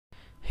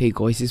Hey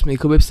guys, it's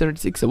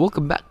Mcpe and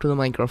welcome back to the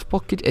Minecraft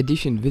Pocket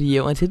Edition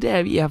video, and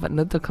today we have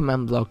another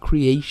command block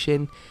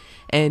creation,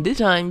 and this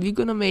time we're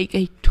gonna make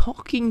a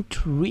talking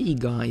tree,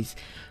 guys.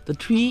 The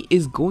tree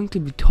is going to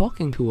be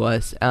talking to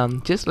us,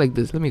 just like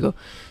this. Let me go.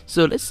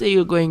 So let's say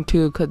you're going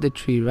to cut the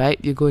tree, right?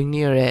 You're going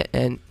near it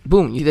and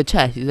boom, you see the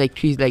chat. It's like,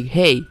 tree's like,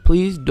 hey,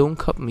 please don't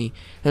cut me.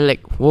 And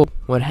like, whoa,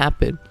 what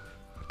happened?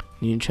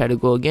 And you try to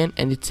go again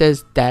and it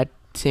says that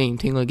same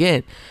thing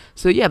again.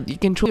 So yeah, you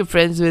can troll your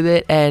friends with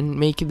it and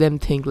make them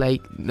think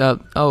like,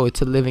 oh,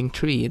 it's a living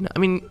tree. And I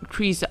mean,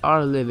 trees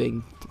are a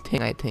living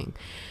thing, I think.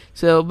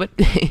 So but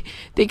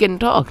they can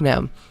talk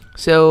now.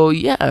 So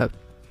yeah,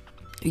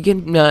 you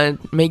can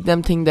make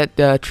them think that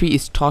the tree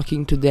is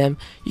talking to them.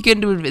 You can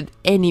do it with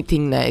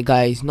anything,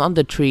 guys, not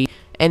the tree,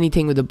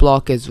 anything with the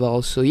block as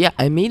well. So yeah,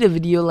 I made a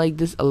video like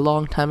this a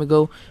long time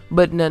ago,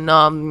 but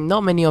not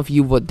many of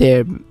you were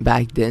there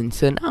back then,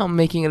 so now I'm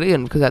making it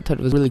again because I thought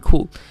it was really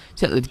cool.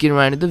 So let's get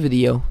around to the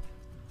video.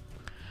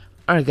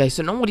 Alright guys,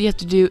 so now what you have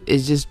to do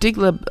is just dig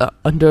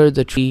under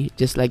the tree,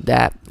 just like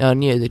that,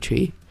 near the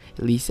tree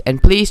at least,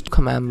 and place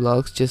command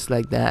blocks just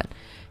like that,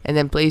 and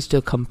then place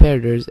the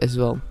comparators as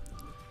well.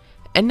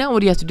 And now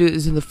what you have to do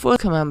is in the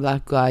first command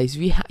block, guys,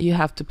 you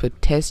have to put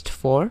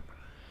test4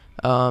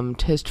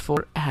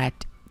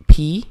 at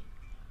P,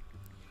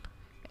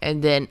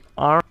 and then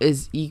R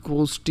is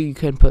equals to, you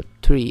can put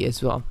 3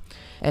 as well.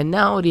 And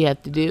now what you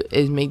have to do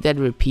is make that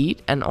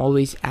repeat and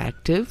always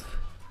active,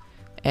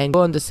 and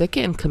go on the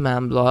second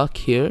command block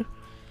here,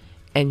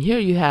 and here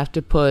you have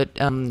to put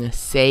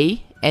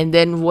say, and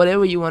then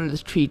whatever you want the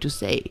tree to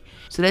say.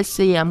 So let's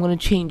say I'm gonna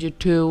change it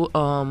to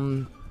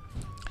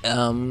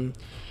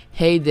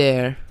hey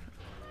there.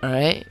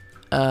 Alright,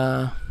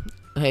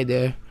 hey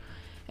there.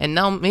 And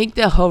now make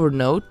the hover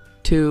node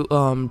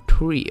to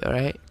tree,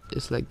 alright,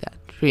 just like that,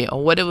 tree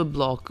or whatever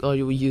block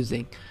you were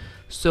using.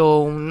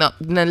 So now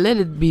let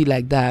it be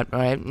like that.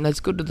 Alright,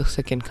 let's go to the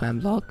second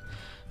command block.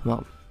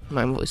 Well,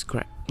 my voice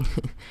cracked.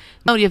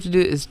 Now what you have to do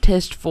is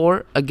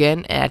test4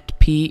 again at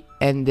P,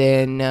 and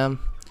then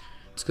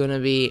it's gonna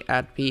be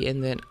at P,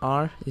 and then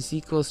R is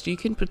equals to, you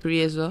can put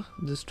 3 as well,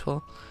 just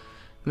 12.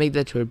 Make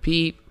that to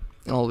repeat,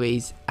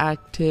 always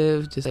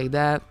active, just like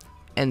that,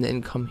 and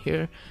then come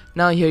here.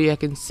 Now here you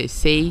can say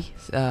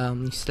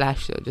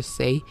slash, so just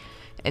say,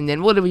 and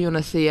then whatever you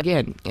wanna say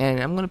again. And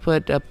I'm gonna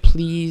put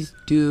please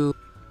do,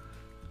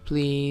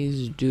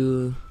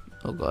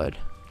 oh god,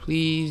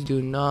 please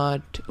do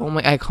not, oh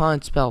my, I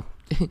can't spell.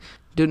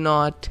 Do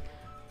not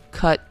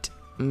cut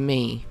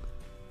me.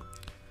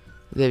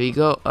 There we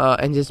go.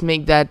 And just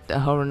make that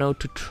hover node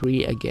to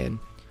tree again,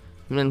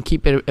 and then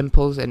keep it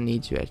impulse and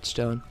needs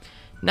redstone.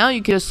 Now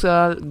you can just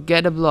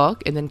get a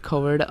block and then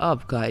cover it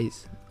up,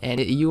 guys, and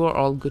you are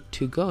all good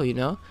to go, you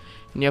know.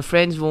 And your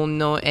friends won't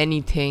know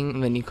anything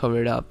when you cover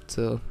it up.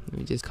 So let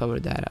me just cover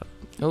that up.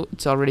 Oh,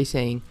 it's already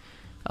saying,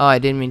 oh, I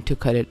didn't mean to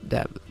cut it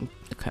that.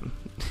 Okay.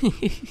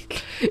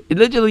 It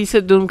literally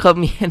said don't cut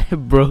me, and I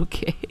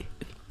broke it.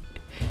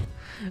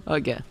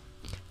 Okay,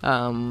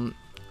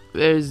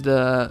 where's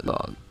the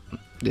log?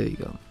 There you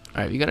go.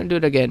 Alright, we're gonna do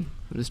it again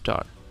from the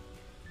start.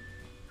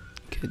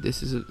 Okay,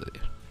 this is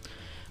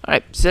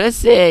alright, so let's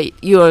say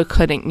you're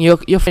cutting,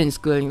 your friend's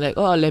going like,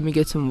 oh, let me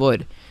get some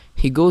wood.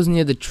 He goes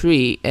near the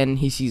tree and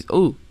he sees,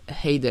 oh,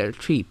 hey there,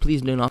 tree,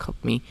 please do not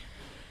cut me.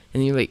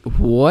 And you're like,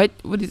 what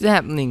is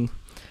happening?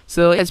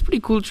 So it's a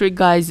pretty cool trick,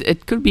 guys.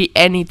 It could be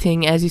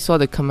anything. As you saw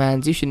the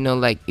commands, you should know,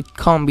 like, it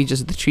can't be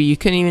just the tree. You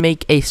can even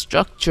make a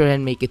structure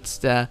and make it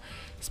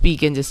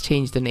speak and just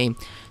change the name.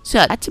 So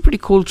yeah, that's a pretty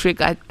cool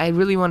trick. I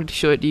really wanted to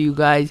show it to you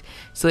guys.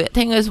 So yeah,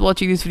 thank you guys for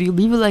watching this video.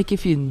 Leave a like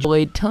if you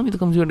enjoyed. Tell me in the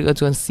comments what you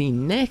guys want to see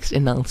next,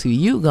 and I'll see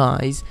you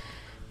guys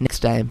next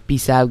time.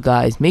 Peace out,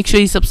 guys. Make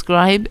sure you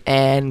subscribe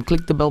and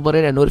click the bell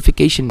button and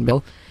notification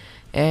bell.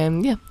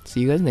 And yeah, see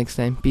you guys next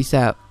time. Peace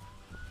out.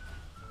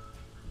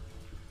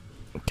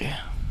 Okay.